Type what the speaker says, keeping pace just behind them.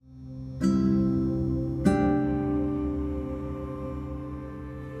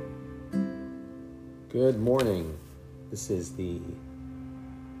Good morning. This is the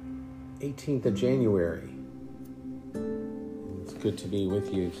 18th of January. It's good to be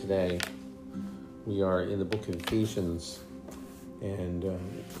with you today. We are in the book of Ephesians and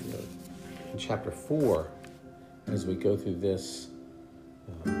in chapter 4 as we go through this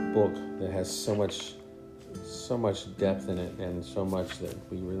book that has so much depth in it and so much that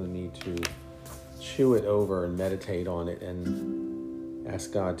we really need to chew it over and meditate on it and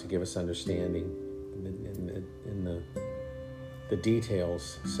ask God to give us understanding in the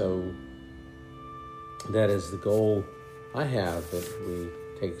details. So that is the goal I have, that we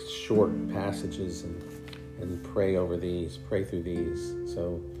take short passages and pray through these.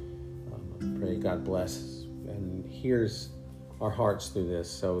 So pray God bless and hears our hearts through this.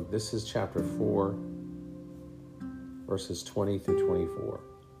 So this is chapter 4, verses 20 through 24.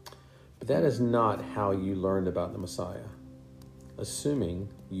 But that is not how you learned about the Messiah, assuming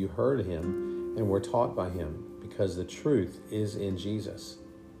you heard him and were taught by him, because the truth is in Jesus.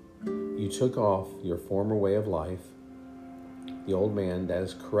 You took off your former way of life, the old man that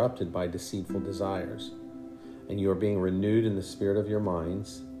is corrupted by deceitful desires, and you are being renewed in the spirit of your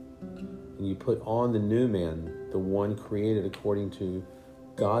minds, and you put on the new man, the one created according to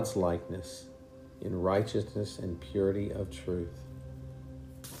God's likeness, in righteousness and purity of truth.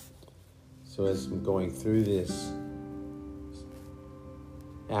 So as I'm going through this,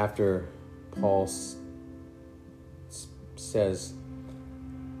 after Paul says,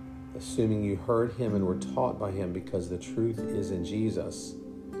 assuming you heard him and were taught by him, because the truth is in Jesus.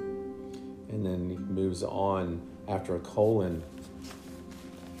 And then he moves on after a colon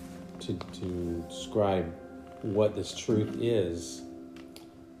to describe what this truth is.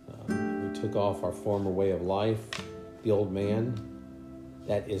 We took off our former way of life, the old man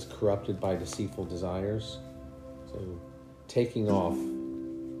that is corrupted by deceitful desires. So taking off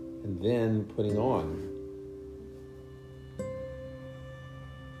and then putting on.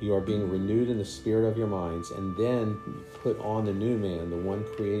 You are being renewed in the spirit of your minds, and then put on the new man, the one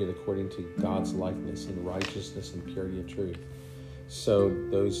created according to God's likeness, in righteousness and purity of truth. So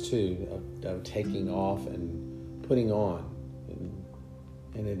those two of taking off and putting on,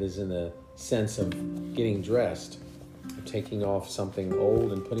 and it is in the sense of getting dressed, of taking off something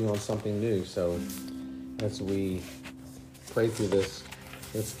old and putting on something new. So as we pray through this,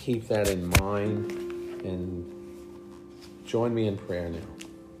 let's keep that in mind and join me in prayer now.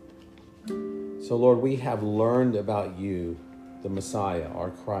 So Lord, we have learned about you, the Messiah, our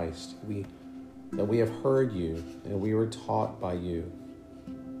Christ. That we have heard you and we were taught by you,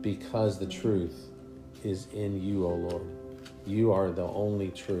 because the truth is in you, O Lord. You are the only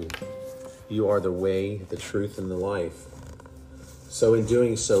truth. You are the way, the truth, and the life. So in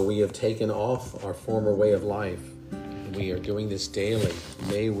doing so, we have taken off our former way of life. We are doing this daily.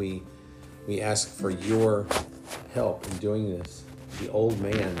 May we ask for your help in doing this. The old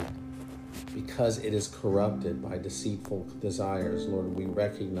man, because it is corrupted by deceitful desires, Lord, we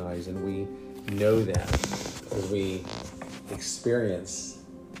recognize and we know that as we experience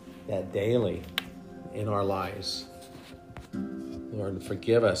that daily in our lives. Lord,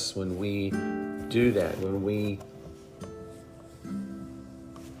 forgive us when we do that, when we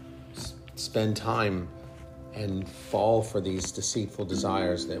spend time and fall for these deceitful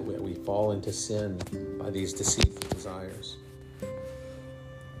desires, that we fall into sin by these deceitful desires.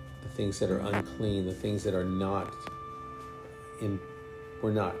 The things that are unclean, the things that are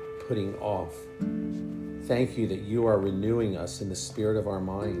we're not putting off. Thank you that you are renewing us in the spirit of our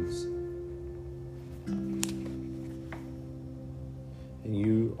minds. And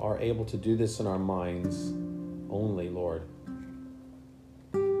you are able to do this in our minds only, Lord.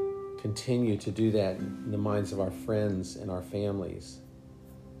 Continue to do that in the minds of our friends and our families.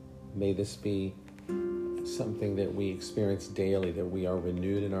 May this be something that we experience daily, that we are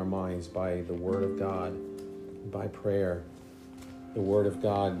renewed in our minds by the Word of God, by prayer. The Word of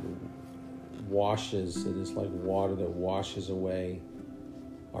God washes. It is like water that washes away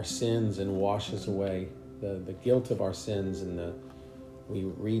our sins and washes away the guilt of our sins, and we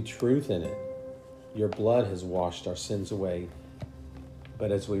read truth in it. Your blood has washed our sins away.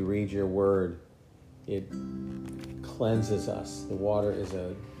 But as we read your word, it cleanses us. The word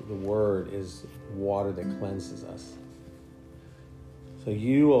is water that cleanses us. So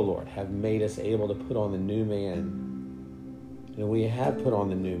you, O Lord, have made us able to put on the new man. And we have put on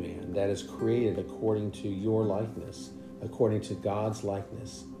the new man that is created according to your likeness, according to God's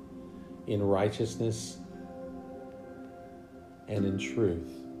likeness, in righteousness and in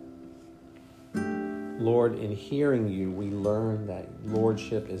truth. Lord, in hearing you, we learn that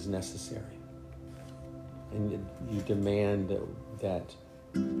lordship is necessary. And you demand that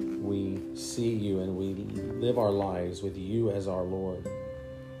we see you and we live our lives with you as our Lord.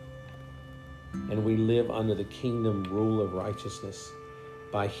 And we live under the kingdom rule of righteousness.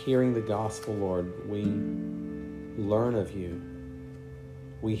 By hearing the gospel, Lord, we learn of you.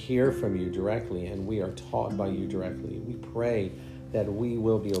 We hear from you directly, and we are taught by you directly. We pray that we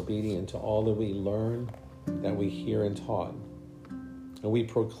will be obedient to all that we learn, that we hear and taught. And we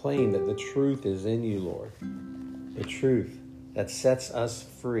proclaim that the truth is in you, Lord. The truth that sets us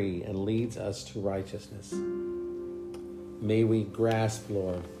free and leads us to righteousness. May we grasp,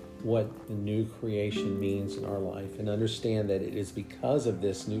 Lord, what the new creation means in our life and understand that it is because of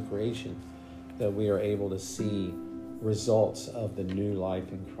this new creation that we are able to see results of the new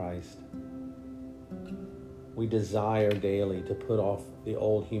life in Christ. We desire daily to put off the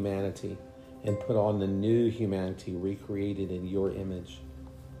old humanity and put on the new humanity recreated in your image.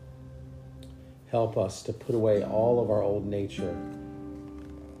 Help us to put away all of our old nature,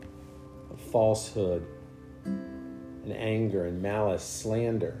 falsehood, and anger and malice,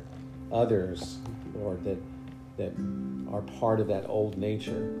 slander, others, Lord, that are part of that old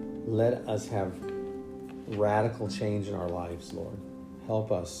nature. Let us have radical change in our lives, Lord.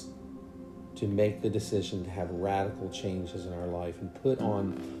 Help us to make the decision to have radical changes in our life and put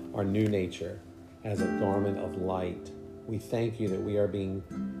on our new nature as a garment of light. We thank you that we are being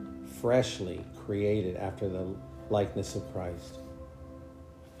freshly created after the likeness of Christ.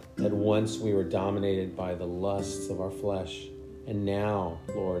 That once we were dominated by the lusts of our flesh, and now,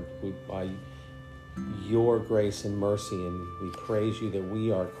 Lord, by your grace and mercy, and we praise you that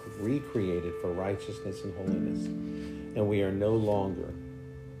we are recreated for righteousness and holiness, and we are no longer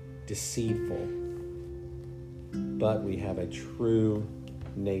deceitful, but we have a true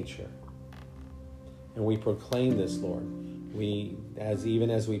nature. And we proclaim this, Lord. Even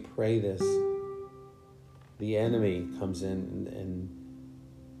as we pray this, the enemy comes in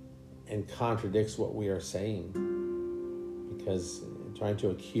and contradicts what we are saying, because trying to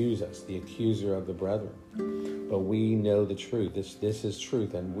accuse us, the accuser of the brethren. But we know the truth. This is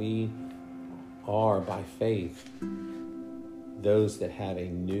truth, and we are, by faith, those that have a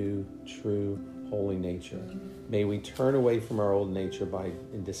new, true, holy nature. May we turn away from our old nature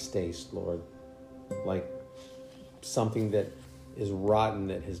in distaste, Lord, like something that is rotten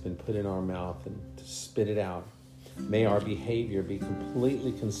that has been put in our mouth, and to spit it out. May our behavior be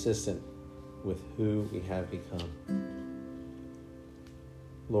completely consistent with who we have become.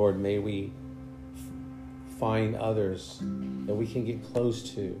 Lord, may we find others that we can get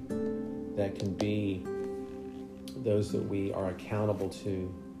close to, that can be those that we are accountable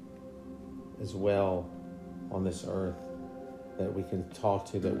to as well on this earth, that we can talk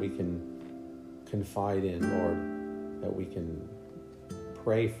to, that we can confide in, Lord, that we can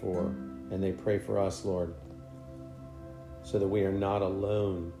pray for, and they pray for us, Lord, so that we are not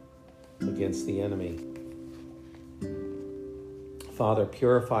alone against the enemy. Father,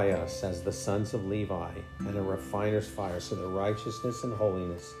 purify us as the sons of Levi and a refiner's fire, so that righteousness and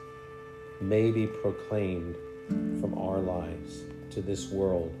holiness may be proclaimed from our lives to this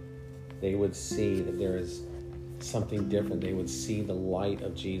world. They would see that there is something different. They would see the light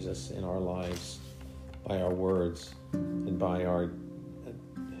of Jesus in our lives by our words and by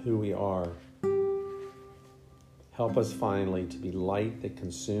who we are. Help us finally to be light that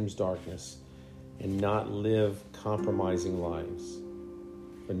consumes darkness and not live compromising lives.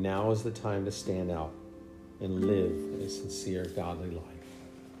 For now is the time to stand out and live a sincere, godly life.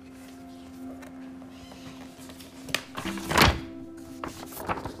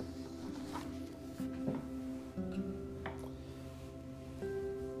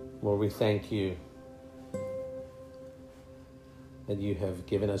 Lord, we thank you that you have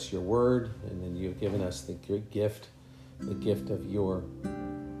given us your word, and then you have given us the gift of your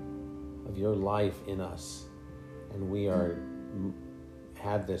life in us. And we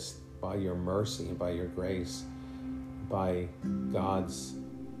have this by your mercy and by your grace, by God's.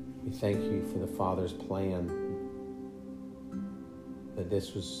 We thank you for the Father's plan, that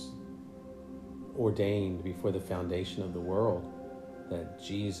this was ordained before the foundation of the world, that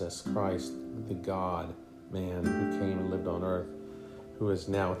Jesus Christ, the God man who came and lived on earth, who is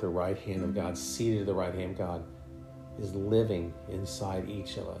now at the right hand of God, seated at the right hand of God, is living inside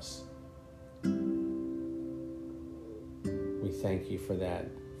each of us. We thank you for that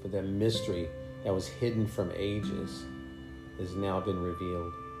mystery that was hidden from ages has now been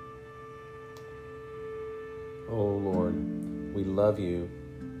revealed. Oh Lord, we love you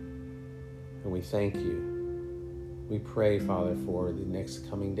and we thank you. We pray, Father, for the next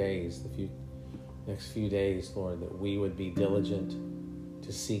coming days, next few days, Lord, that we would be diligent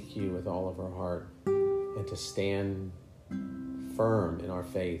to seek you with all of our heart and to stand firm in our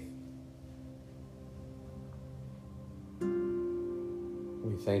faith.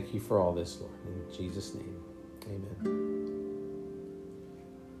 We thank you for all this, Lord. In Jesus' name, amen.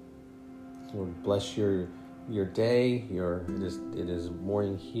 Lord, bless your day. It is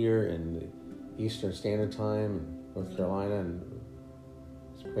morning here in the Eastern Standard Time, North Carolina, and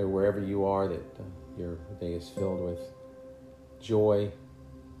just pray wherever you are that your day is filled with joy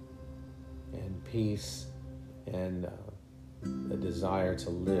and peace and a desire to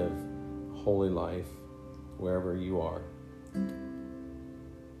live a holy life wherever you are.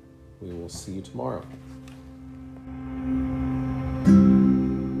 We will see you tomorrow.